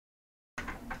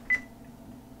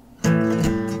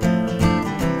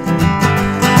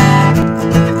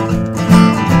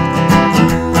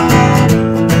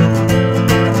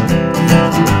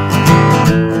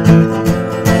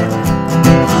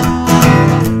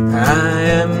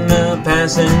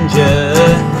passenger,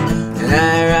 and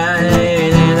I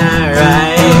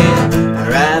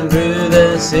ride through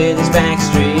the city's back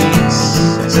streets.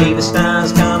 I see the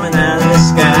stars coming out of the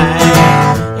sky,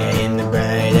 yeah, in the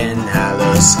bright and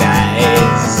hollow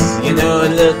skies. You know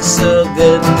it looks so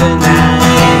good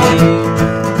tonight.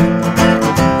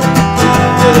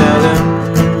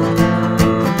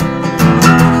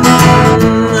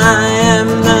 I am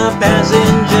the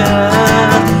passenger,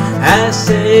 I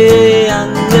stay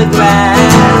under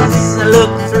glass. I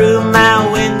look through my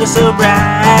window so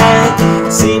bright,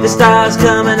 see the stars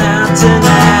coming out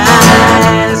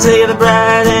tonight. I see the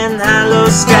bright and hollow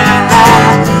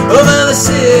sky over the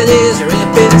city's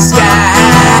ripping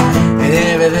sky, and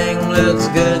everything looks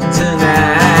good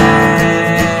tonight.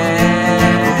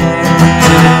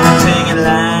 I'm singing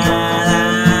la la la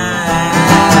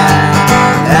la la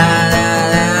la la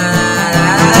la.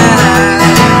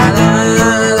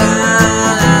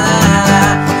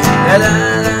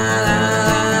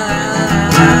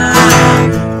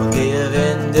 We'll give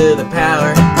in to the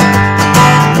power,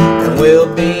 and we'll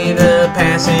be the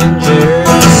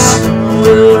passengers.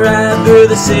 We'll ride through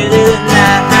the city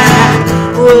tonight.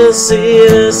 We'll see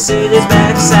the city's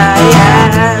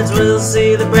backsides. We'll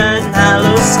see the bright and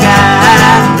hollow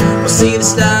sky. We'll see the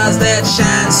stars that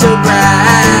shine so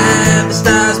bright, the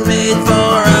stars made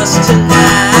for us tonight.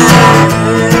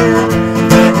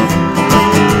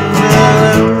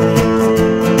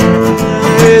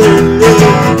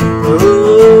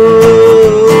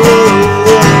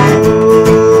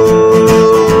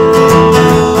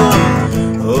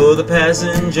 Oh, the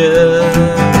passenger,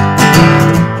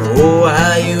 oh,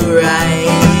 how you ride.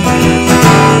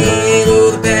 Oh,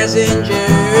 the passenger,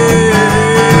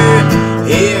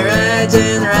 he rides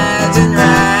and rides and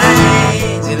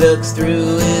rides. He looks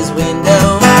through his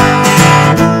window,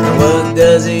 and what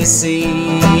does he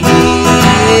see?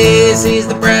 He sees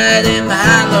the bright and the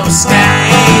hollow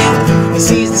sky. He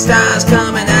sees the stars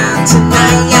coming out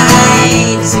tonight.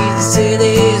 He sees the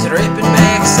city's ripping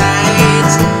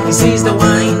backsides. He sees the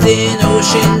winding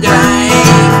ocean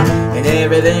drive, and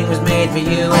everything was made for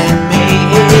you and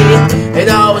me. It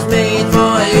all was made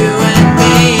for you